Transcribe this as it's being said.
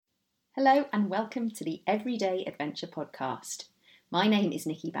Hello and welcome to the Everyday Adventure podcast. My name is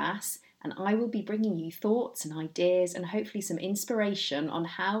Nikki Bass and I will be bringing you thoughts and ideas and hopefully some inspiration on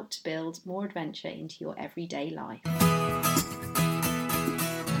how to build more adventure into your everyday life.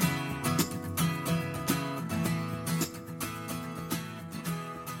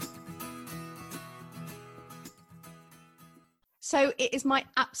 So it is my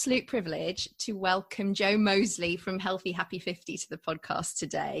absolute privilege to welcome Jo Moseley from Healthy Happy 50 to the podcast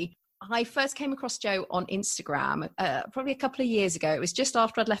today. I first came across Jo on Instagram probably a couple of years ago. It was just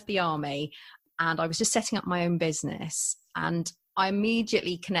after I'd left the army and I was just setting up my own business. And I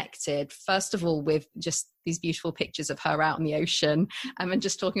immediately connected, first of all, with just these beautiful pictures of her out in the ocean and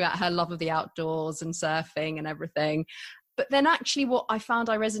just talking about her love of the outdoors and surfing and everything. But then actually what I found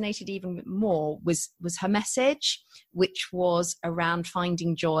I resonated even more was her message, which was around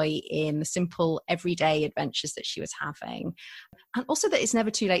finding joy in the simple everyday adventures that she was having. And also that it's never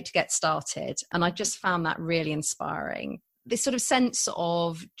too late to get started. And I just found that really inspiring. This sort of sense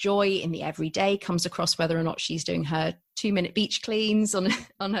of joy in the everyday comes across whether or not she's doing her 2-minute beach cleans on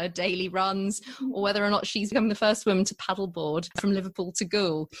her daily runs, or whether or not she's become the first woman to paddleboard from Liverpool to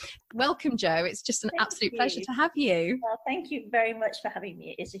Goole. Welcome, Jo. It's just an absolute pleasure to have you. Well, thank you very much for having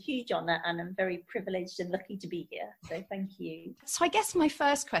me. It's a huge honour and I'm very privileged and lucky to be here. So thank you. So I guess my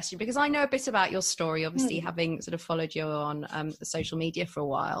first question, because I know a bit about your story, obviously having sort of followed you on social media for a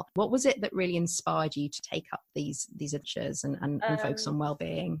while, what was it that really inspired you to take up these adventures and focus on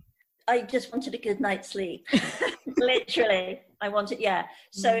well-being? I just wanted a good night's sleep. Literally, I wanted,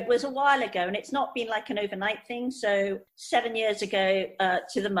 So it was a while ago and it's not been like an overnight thing. So 7 years ago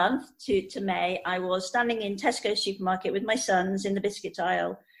to the month, to May, I was standing in Tesco's supermarket with my sons in the biscuit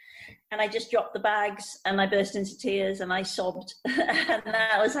aisle. And I just dropped the bags and I burst into tears and I sobbed. And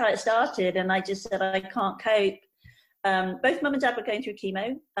that was how it started. And I just said, I can't cope. Both mum and dad were going through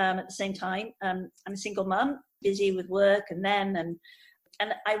chemo at the same time. I'm a single mum, busy with work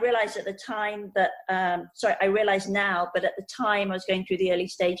and I realized at the time that, I realize now, but at the time I was going through the early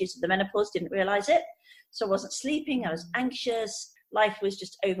stages of the menopause, didn't realize it. So I wasn't sleeping, I was anxious, life was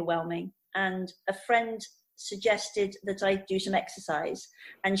just overwhelming. And a friend suggested that I do some exercise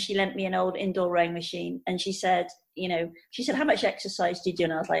and she lent me an old indoor rowing machine. And she said, how much exercise do you do?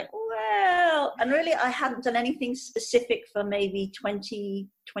 And I was like, well, and really I hadn't done anything specific for maybe 20,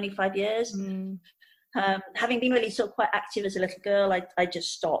 25 years. Having been really sort of quite active as a little girl, I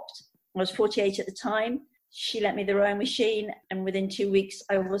just stopped. I was 48 at the time. She lent me the rowing machine and within 2 weeks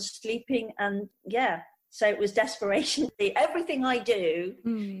I was sleeping so it was desperation. Everything I do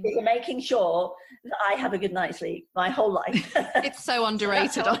is making sure that I have a good night's sleep my whole life. It's so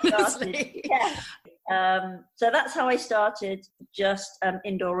underrated, honestly. So that's how I started, just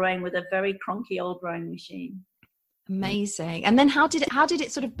indoor rowing with a very cronky old rowing machine. Amazing. And then how did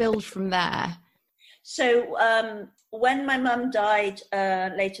it sort of build from there? So when my mum died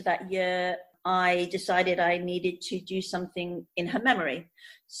later that year, I decided I needed to do something in her memory.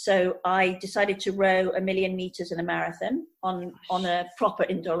 So I decided to row 1,000,000 meters in a marathon on a proper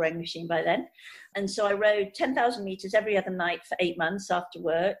indoor rowing machine by then. And so I rowed 10,000 meters every other night for 8 months after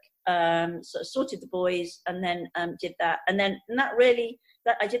work, sort of sorted the boys and then did that. And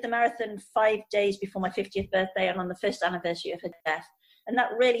I did the marathon 5 days before my 50th birthday and on the first anniversary of her death. And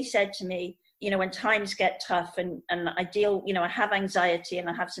that really said to me, when times get tough and I have anxiety and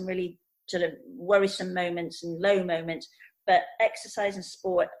I have some really sort of worrisome moments and low moments, but exercise and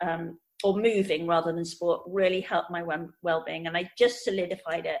sport, or moving rather than sport, really helped my well-being. And I just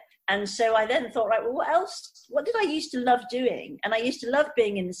solidified it. And so I then thought, right, well, what else? What did I used to love doing? And I used to love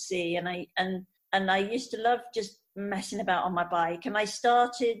being in the sea and I used to love just messing about on my bike. And I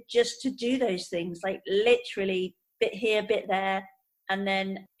started just to do those things, like literally bit here, bit there. And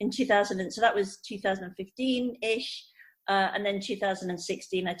then so that was 2015-ish. And then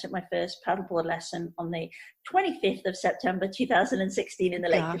 2016, I took my first paddleboard lesson on the 25th of September, 2016 in the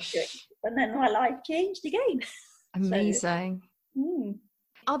Lake District. And then my life changed again. Amazing.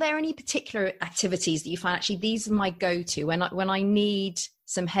 Are there any particular activities that you find actually these are my go-to when I need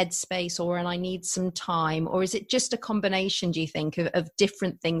some headspace or when I need some time? Or is it just a combination, do you think, of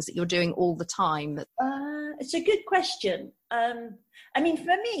different things that you're doing all the time? It's a good question.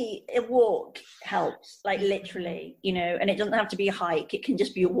 For me, a walk helps, like literally, and it doesn't have to be a hike. It can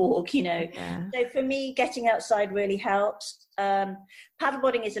just be a walk, Yeah. So for me, getting outside really helps.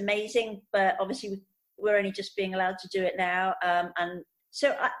 Paddleboarding is amazing, but obviously we're only just being allowed to do it now. And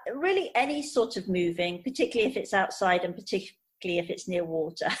so really any sort of moving, particularly if it's outside and particularly if it's near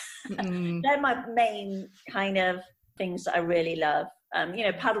water. They're my main kind of things that I really love.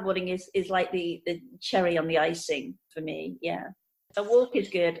 Paddleboarding is like the cherry on the icing for me. Yeah. A walk is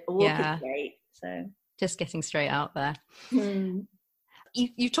good. A walk is great. So just getting straight out there. Hmm.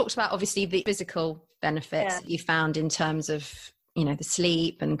 You talked about obviously the physical benefits that you found in terms of, you know, the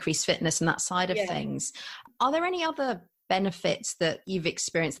sleep and increased fitness and that side of things. Are there any other benefits that you've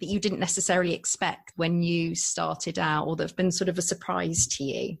experienced that you didn't necessarily expect when you started out, or that have been sort of a surprise to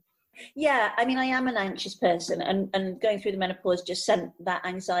you? Yeah, I mean, I am an anxious person, and going through the menopause just sent that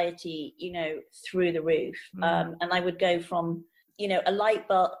anxiety, you know, through the roof. And I would go from, you know, a light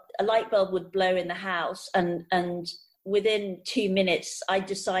bulb would blow in the house, and within 2 minutes, I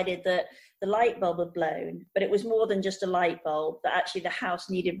decided that the light bulb had blown, but it was more than just a light bulb, that actually the house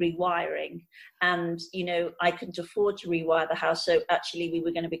needed rewiring. And, you know, I couldn't afford to rewire the house. So actually we were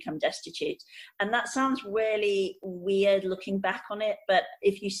going to become destitute. And that sounds really weird looking back on it. But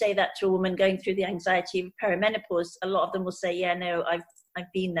if you say that to a woman going through the anxiety of perimenopause, a lot of them will say, yeah, no,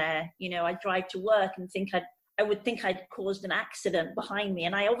 I've been there. You know, I drive to work and I would think I'd caused an accident behind me.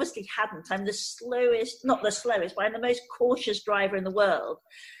 And I obviously hadn't. I'm the slowest, not the slowest, but I'm the most cautious driver in the world.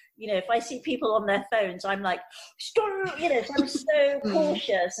 You know, if I see people on their phones, I'm like, stop, you know, so I'm so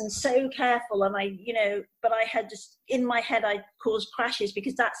cautious and so careful. And but I had just, in my head, I caused crashes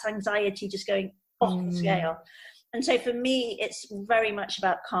because that's anxiety just going off the scale. And so for me, it's very much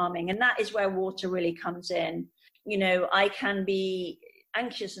about calming. And that is where water really comes in. You know, I can be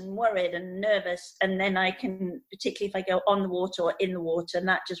anxious and worried and nervous, and then I can, particularly if I go on the water or in the water, and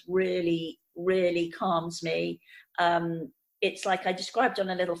that just really, really calms me. It's like I described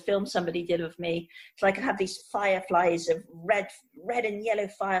on a little film somebody did of me. It's like I have these fireflies of red and yellow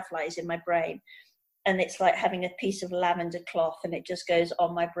fireflies in my brain. And it's like having a piece of lavender cloth, and it just goes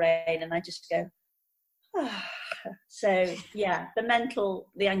on my brain, and I just go, ah. So yeah,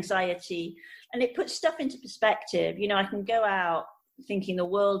 the anxiety, and it puts stuff into perspective. You know, I can go out thinking the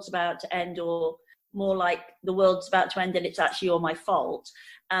world's about to end, or more like the world's about to end and it's actually all my fault.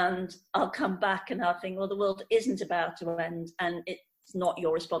 And I'll come back and I'll think, well, the world isn't about to end and it's not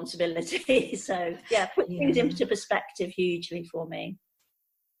your responsibility. So yeah, put things into perspective hugely for me.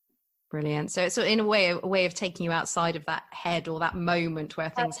 Brilliant. So it's in a way of taking you outside of that head or that moment where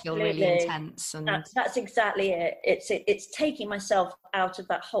things feel really intense. And that's exactly it. It's taking myself out of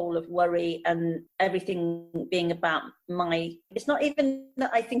that hole of worry and everything being about it's not even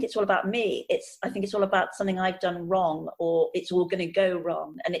that I think it's all about me. I think it's all about something I've done wrong, or it's all going to go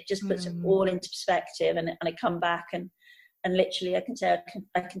wrong. And it just puts it all into perspective, and I come back and literally I can say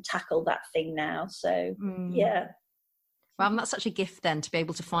I can tackle that thing now. So yeah. Well, that's such a gift then, to be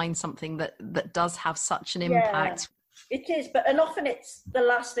able to find something that does have such an impact. Yeah, it is, but often it's the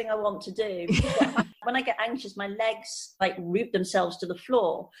last thing I want to do. When I get anxious, my legs like root themselves to the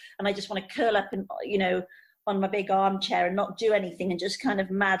floor, and I just want to curl up and, you know, on my big armchair and not do anything and just kind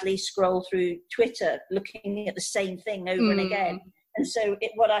of madly scroll through Twitter, looking at the same thing over and again. And so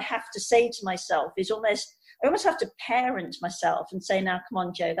what I have to say to myself is I almost have to parent myself and say, now, come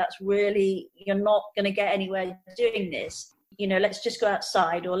on, Joe, you're not going to get anywhere doing this. You know, let's just go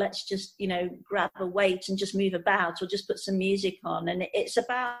outside, or let's just, you know, grab a weight and just move about, or just put some music on. And it's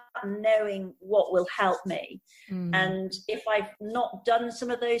about knowing what will help me. And if I've not done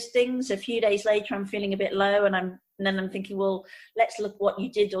some of those things, a few days later, I'm feeling a bit low, and then I'm thinking, well, let's look what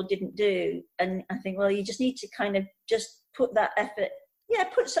you did or didn't do. And I think, well, you just need to kind of just put that effort. Yeah,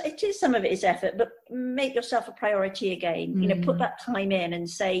 some of it is effort, but make yourself a priority again. You know, put that time in and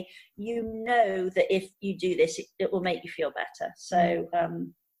say, you know, that if you do this, it will make you feel better. So,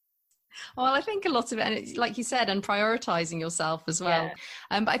 well, I think a lot of it, and it's like you said, and prioritizing yourself as well.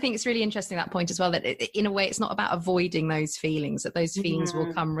 But I think it's really interesting, that point as well, that in a way, it's not about avoiding those feelings, that those feelings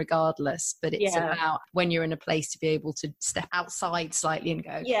will come regardless, but it's about when you're in a place to be able to step outside slightly and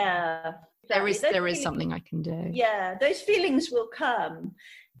go, there is something I can do. Yeah, those feelings will come.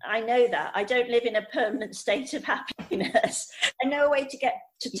 I know that. I don't live in a permanent state of happiness. I know a way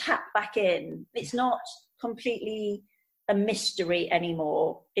to tap back in. It's not completely a mystery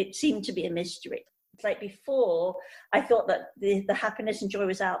anymore. It seemed to be a mystery. It's like before, I thought that the happiness and joy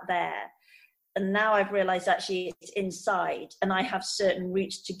was out there. And now I've realized actually it's inside, and I have certain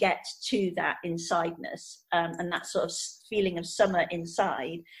routes to get to that insideness, and that sort of feeling of summer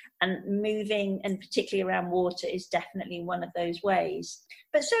inside. And moving, and particularly around water, is definitely one of those ways.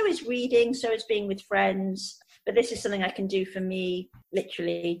 But so is reading, so is being with friends. But this is something I can do for me,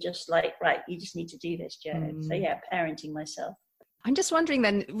 literally, just like, right, you just need to do this, Joe. So yeah, parenting myself. I'm just wondering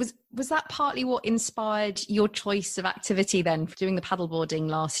then, was that partly what inspired your choice of activity then, for doing the paddleboarding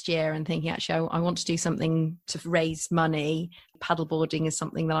last year and thinking, actually, I want to do something to raise money. Paddleboarding is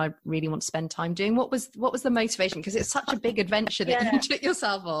something that I really want to spend time doing. What was the motivation? Because it's such a big adventure that you took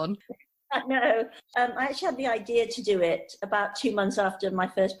yourself on. I know. I actually had the idea to do it about 2 months after my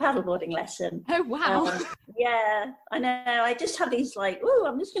first paddleboarding lesson. Oh, wow. Yeah, I know. I just have these like, oh,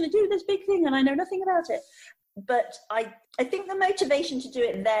 I'm just going to do this big thing and I know nothing about it. But I think the motivation to do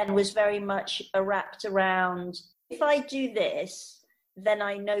it then was very much wrapped around, if I do this, then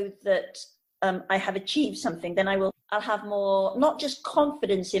I know that I have achieved something. Then I'll have more, not just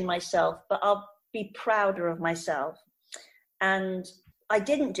confidence in myself, but I'll be prouder of myself. And I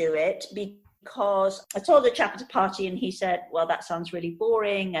didn't do it because I told the chap at a party and he said, well, that sounds really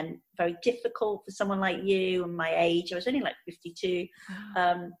boring and very difficult for someone like you and my age. I was only like 52.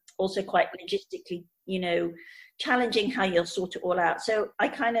 Also quite logistically, challenging how you'll sort it all out. So I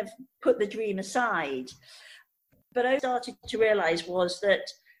kind of put the dream aside. But I started to realize was that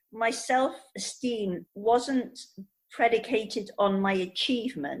my self-esteem wasn't predicated on my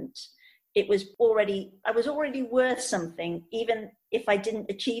achievement. I was already worth something, even if I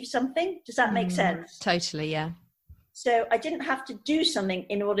didn't achieve something. Does that make sense? Totally, yeah. So I didn't have to do something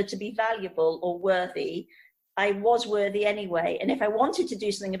in order to be valuable or worthy. I was worthy anyway. And if I wanted to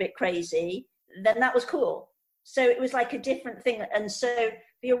do something a bit crazy, then that was cool. So it was like a different thing. And so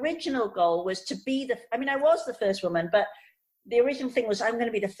the original goal was to be I was the first woman, but the original thing was I'm going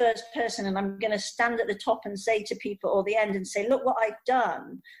to be the first person and I'm going to stand at the top and say to people, or the end, and say, look what I've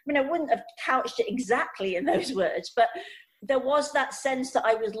done. I wouldn't have couched it exactly in those words, but there was that sense that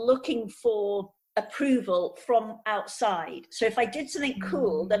I was looking for approval from outside. So if I did something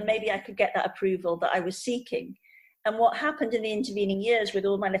cool, then maybe I could get that approval that I was seeking. And what happened in the intervening years with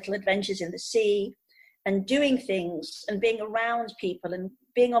all my little adventures in the sea and doing things and being around people and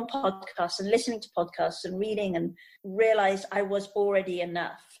being on podcasts and listening to podcasts and reading, and realized I was already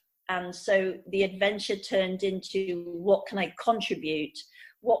enough. And so the adventure turned into, what can I contribute?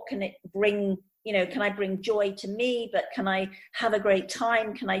 What can it bring? Can I bring joy to me? But can I have a great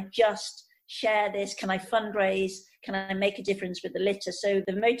time? Can I just share this? Can I fundraise? Can I make a difference with the litter? So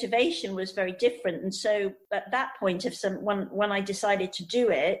the motivation was very different. And so at that point, when I decided to do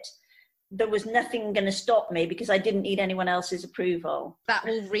it, there was nothing going to stop me because I didn't need anyone else's approval. That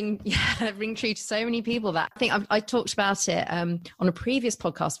will ring true to so many people. That I think I talked about it on a previous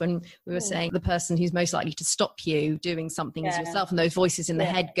podcast when we were saying the person who's most likely to stop you doing something is yourself, and those voices in the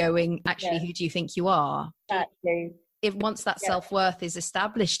head going, actually, who do you think you are? Exactly. If once that self-worth is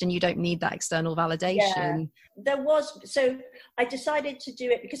established and you don't need that external validation. So I decided to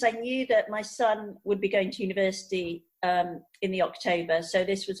do it because I knew that my son would be going to university in the October. So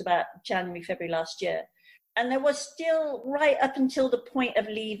this was about January, February last year. And there was still, right up until the point of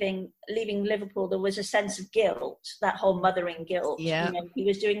leaving Liverpool, there was a sense of guilt, that whole mothering guilt. Yeah. He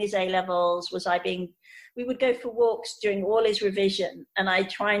was doing his A-levels. We would go for walks during all his revision, and I'd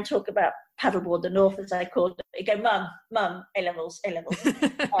try and talk about paddleboard, the North, as I called it. He'd go, Mum, A-levels.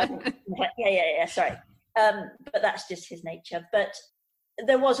 Yeah, sorry. But that's just his nature. But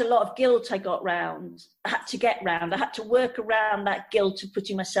there was a lot of guilt I got round. I had to work around that guilt of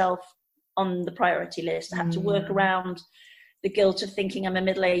putting myself on the priority list. I had to work around the guilt of thinking I'm a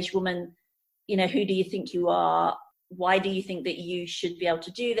middle-aged woman. Who do you think you are? Why do you think that you should be able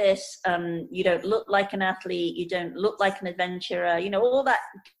to do this? You don't look like an athlete. You don't look like an adventurer. All that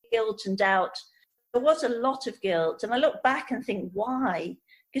guilt and doubt. There was a lot of guilt. And I look back and think, why?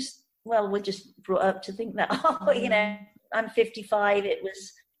 Because, we're just brought up to think that, I'm 55. It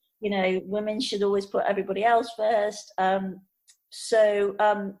was, women should always put everybody else first. So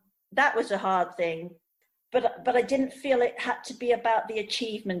that was a hard thing. But I didn't feel it had to be about the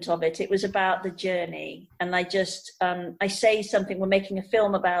achievement of it. It was about the journey. And I just, I say something, we're making a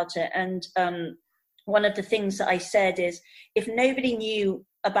film about it. And one of the things that I said is, if nobody knew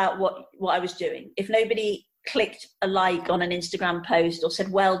about what I was doing, if nobody clicked a like on an Instagram post or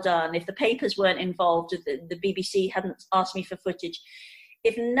said, well done, if the papers weren't involved, if the BBC hadn't asked me for footage,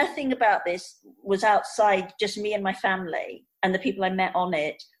 if nothing about this was outside just me and my family and the people I met on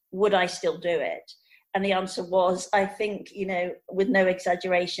it, would I still do it? And the answer was, I think, with no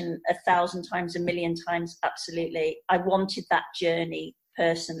exaggeration, 1,000 times, 1,000,000 times, absolutely. I wanted that journey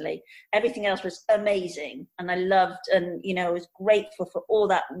personally. Everything else was amazing. And I loved and, I was grateful for all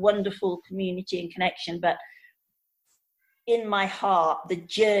that wonderful community and connection. But in my heart, the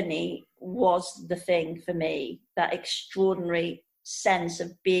journey was the thing for me, that extraordinary sense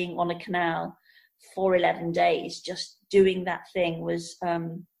of being on a canal for 11 days, just doing that thing was...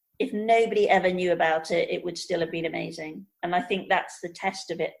 if nobody ever knew about it, it would still have been amazing. And I think that's the test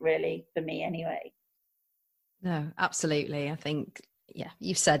of it, really, for me anyway. No, absolutely. I think,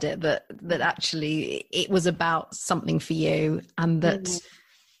 you've said it, that actually it was about something for you, and that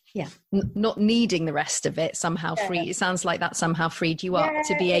Yeah, not needing the rest of it somehow free. It sounds like that somehow freed you up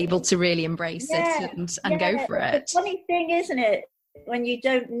to be able to really embrace it and go for it. It's a funny thing, isn't it? When you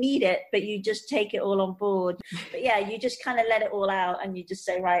don't need it, but you just take it all on board. But yeah, you just kind of let it all out and you just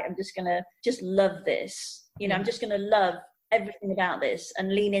say, right, I'm just going to just love this. You know, I'm just going to love everything about this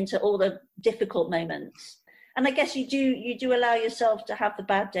and lean into all the difficult moments. And I guess you do allow yourself to have the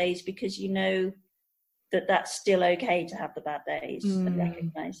bad days, because you know that that's still okay to have the bad days and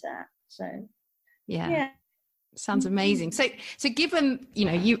recognize that. So yeah. Sounds amazing. So given, you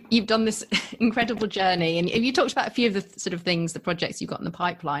know, you've done this incredible journey, and you talked about a few of the sort of things, the projects you've got in the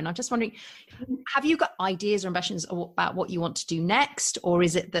pipeline. I'm just wondering, have you got ideas or ambitions about what you want to do next? Or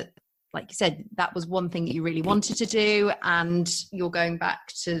is it that, like you said, that was one thing that you really wanted to do and you're going back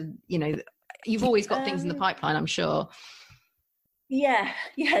to, you know, you've always got things in the pipeline, I'm sure. Yeah,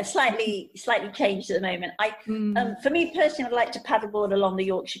 slightly changed at the moment. For me personally, I'd like to paddleboard along the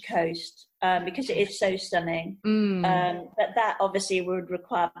Yorkshire coast because it is so stunning. But that obviously would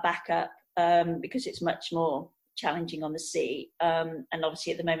require backup because it's much more challenging on the sea. And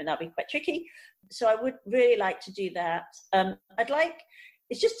obviously at the moment that'd be quite tricky. So I would really like to do that.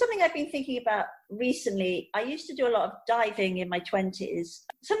 It's just something I've been thinking about recently. I used to do a lot of diving in my 20s.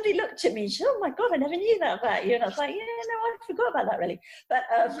 Somebody looked at me and said, oh my God, I never knew that about you. And I was like, yeah, no, I forgot about that really. But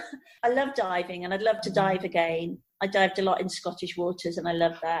I love diving and I'd love to dive again. I dived a lot in Scottish waters and I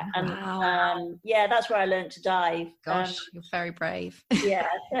love that. And that's where I learned to dive. Gosh, you're very brave. No,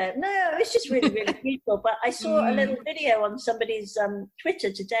 it's just really, really beautiful. But I saw a little video on somebody's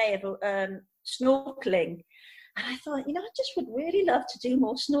Twitter today of snorkeling. And I thought, you know, I just would really love to do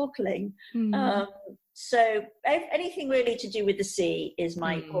more snorkeling. So anything really to do with the sea is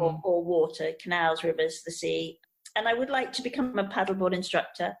my or water, canals, rivers, the sea. And I would like to become a paddleboard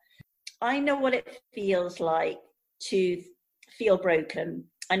instructor. I know what it feels like to feel broken.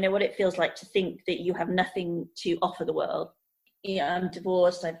 I know what it feels like to think that you have nothing to offer the world. You know, I'm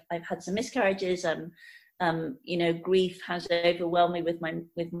divorced. I've had some miscarriages. You know, grief has overwhelmed me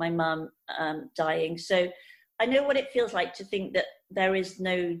with my mum dying. So I know what it feels like to think that there is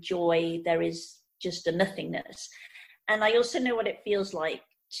no joy, there is just a nothingness. And I also know what it feels like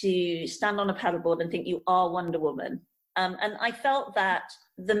to stand on a paddleboard and think you are Wonder Woman. And I felt that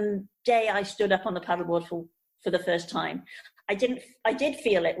the day I stood up on the paddleboard for the first time. I did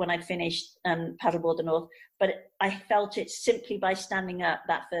feel it when I finished Paddleboard the North, but I felt it simply by standing up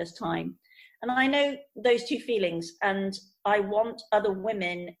that first time. And I know those two feelings, and I want other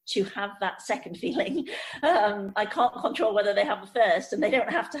women to have that second feeling. I can't control whether they have the first, and they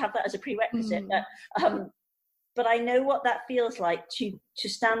don't have to have that as a prerequisite. But I know what that feels like to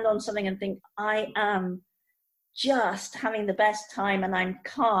stand on something and think, I am just having the best time, and I'm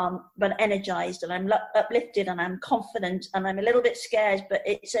calm but energized, and I'm uplifted, and I'm confident, and I'm a little bit scared, but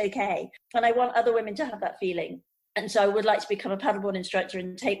it's okay. And I want other women to have that feeling. And so I would like to become a paddleboard instructor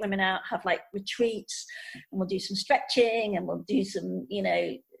and take women out, have like retreats, and we'll do some stretching, and we'll do some, you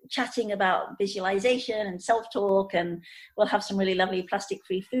know, chatting about visualization and self-talk, and we'll have some really lovely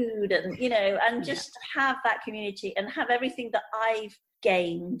plastic-free food, and, you know, and just have that community and have everything that I've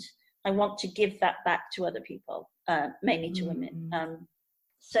gained. I want to give that back to other people, mainly to women.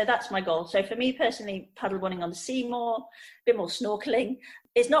 So that's my goal. So for me personally, paddleboarding on the sea more, a bit more snorkeling.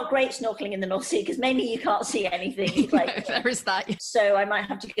 It's not great snorkeling in the North Sea because mainly you can't see anything. It's like, there is that. So I might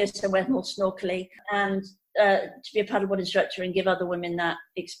have to go somewhere more snorkeling, and to be a paddleboard instructor and give other women that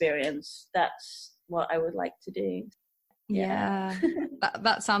experience. That's what I would like to do. Yeah.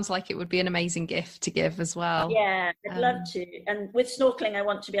 that sounds like it would be an amazing gift to give as well. Yeah, I'd love to. And with snorkeling, I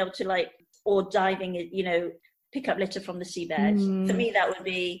want to be able to or diving, you know, pick up litter from the seabed. For me, that would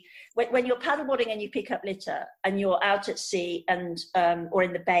be when you're paddleboarding and you pick up litter and you're out at sea and or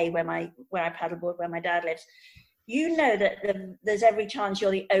in the bay where I paddleboard, where my dad lives. You know that there's every chance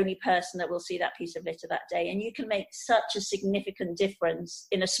you're the only person that will see that piece of litter that day, and you can make such a significant difference.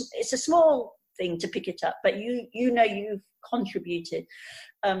 It's a small thing to pick it up, but you know you've contributed,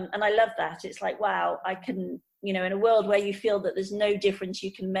 and I love that. It's like, wow, I can, you know, in a world where you feel that there's no difference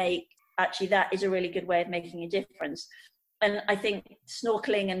you can make, actually that is a really good way of making a difference. And I think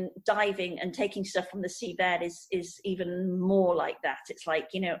snorkeling and diving and taking stuff from the seabed is even more like that. It's like,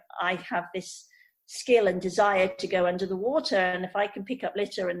 you know, I have this skill and desire to go under the water, and if I can pick up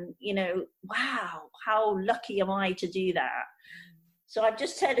litter, and, you know, wow, how lucky am I to do that? So I've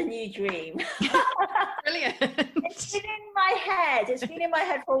just had a new dream. Brilliant. It's been in my head. It's been in my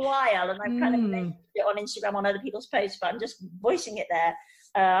head for a while, and I've kind of mentioned it on Instagram on other people's posts, but I'm just voicing it there.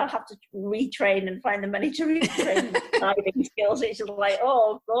 I'll have to retrain and find the money to retrain diving skills. It's just like,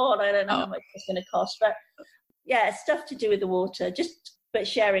 oh God, I don't know how much it's going to cost. But yeah, stuff to do with the water. Just but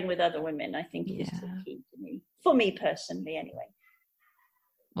sharing with other women, I think, is the key to me, for me personally anyway.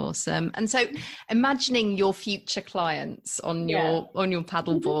 Awesome. And so imagining your future clients on your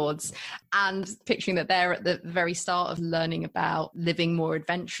paddleboards and picturing that they're at the very start of learning about living more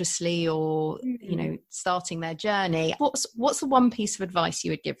adventurously or, you know, starting their journey. What's the one piece of advice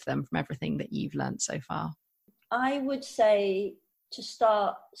you would give them from everything that you've learned so far? I would say to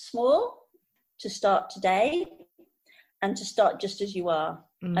start small, to start today, and to start just as you are.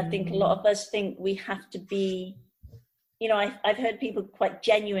 I think a lot of us think we have to be, you know, I've heard people quite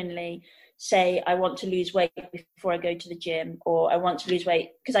genuinely say, I want to lose weight before I go to the gym, or I want to lose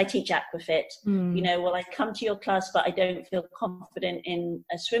weight because I teach aquafit. You know, well, I come to your class, but I don't feel confident in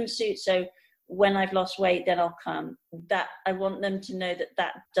a swimsuit. So when I've lost weight, then I'll come. That I want them to know that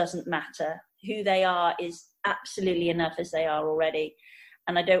that doesn't matter. Who they are is absolutely enough as they are already.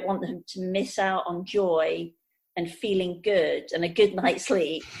 And I don't want them to miss out on joy and feeling good and a good night's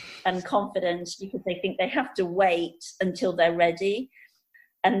sleep and confidence because they think they have to wait until they're ready.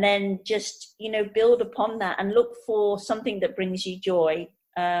 And then just, you know, build upon that and look for something that brings you joy,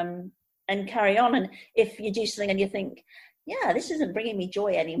 and carry on. And if you do something and you think, yeah, this isn't bringing me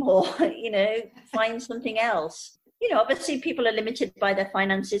joy anymore, you know, find something else. You know, obviously people are limited by their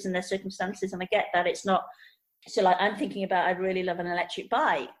finances and their circumstances, and I get that. It's not, so like I'm thinking about, I'd really love an electric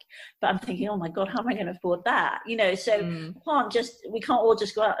bike, but I'm thinking, oh my God, how am I going to afford that? You know, so we can't all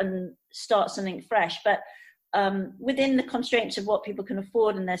just go out and start something fresh, but within the constraints of what people can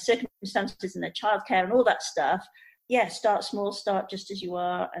afford and their circumstances and their childcare and all that stuff, start small, start just as you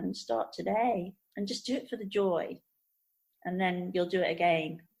are, and start today, and just do it for the joy, and then you'll do it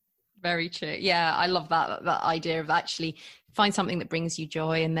again. Very true. Yeah, I love that idea of actually find something that brings you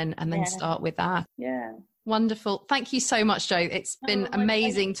joy and then start with that. Yeah. Wonderful. Thank you so much, Jo. It's been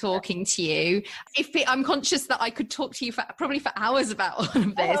amazing talking to you. I'm conscious that I could talk to you probably for hours about all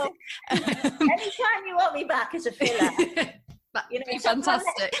of this. Anytime you want me back as a filler. That'd be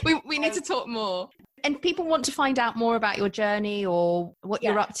fantastic. We need to talk more. And people want to find out more about your journey or what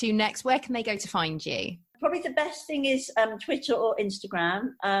you're up to next. Where can they go to find you? Probably the best thing is Twitter or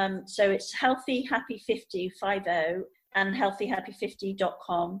Instagram. So it's healthyhappy50 and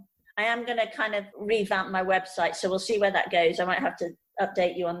healthyhappy50.com. I am going to kind of revamp my website, so we'll see where that goes. I might have to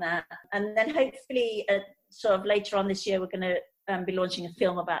update you on that. And then hopefully sort of later on this year, we're going to be launching a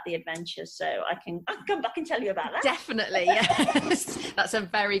film about the adventure, so I can come back and tell you about that. Definitely, yes. That's a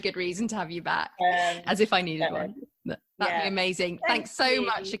very good reason to have you back, as if I needed one. That'd be amazing. Thanks so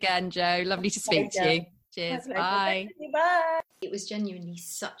much again, Jo. Lovely to speak to you. Cheers. Bye. Bye. It was genuinely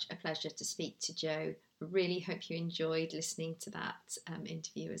such a pleasure to speak to Jo. I really hope you enjoyed listening to that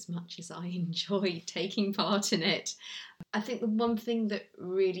interview as much as I enjoyed taking part in it. I think the one thing that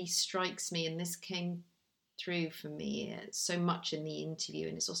really strikes me, and this came through for me so much in the interview,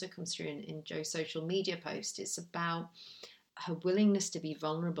 and it's also comes through in Jo's social media post, it's about her willingness to be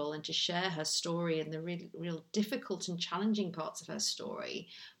vulnerable and to share her story and the real difficult and challenging parts of her story,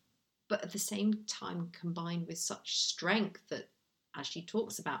 but at the same time combined with such strength that, as she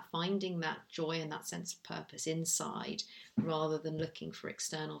talks about, finding that joy and that sense of purpose inside rather than looking for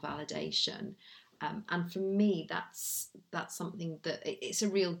external validation. And for me, that's something that it's a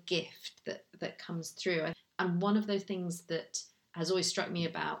real gift that comes through. And one of those things that has always struck me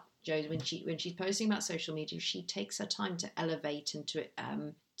about Jo, when she's posting about social media, she takes her time to elevate and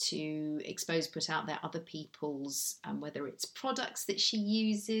to expose, put out there other people's, whether it's products that she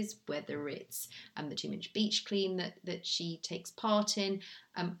uses, whether it's the 2 Minute Beach Clean that she takes part in,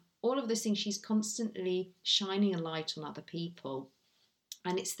 all of those things, she's constantly shining a light on other people.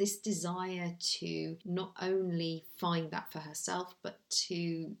 And it's this desire to not only find that for herself, but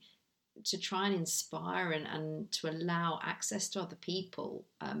to try and inspire and to allow access to other people,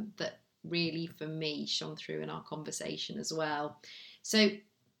 that really, for me, shone through in our conversation as well. So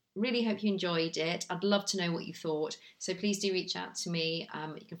really hope you enjoyed it. I'd love to know what you thought. So please do reach out to me.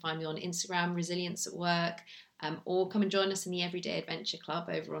 You can find me on Instagram, Resilience at Work, or come and join us in the Everyday Adventure Club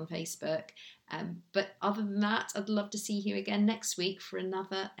over on Facebook. But other than that, I'd love to see you again next week for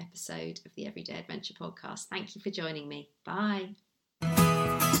another episode of the Everyday Adventure podcast. Thank you for joining me. Bye.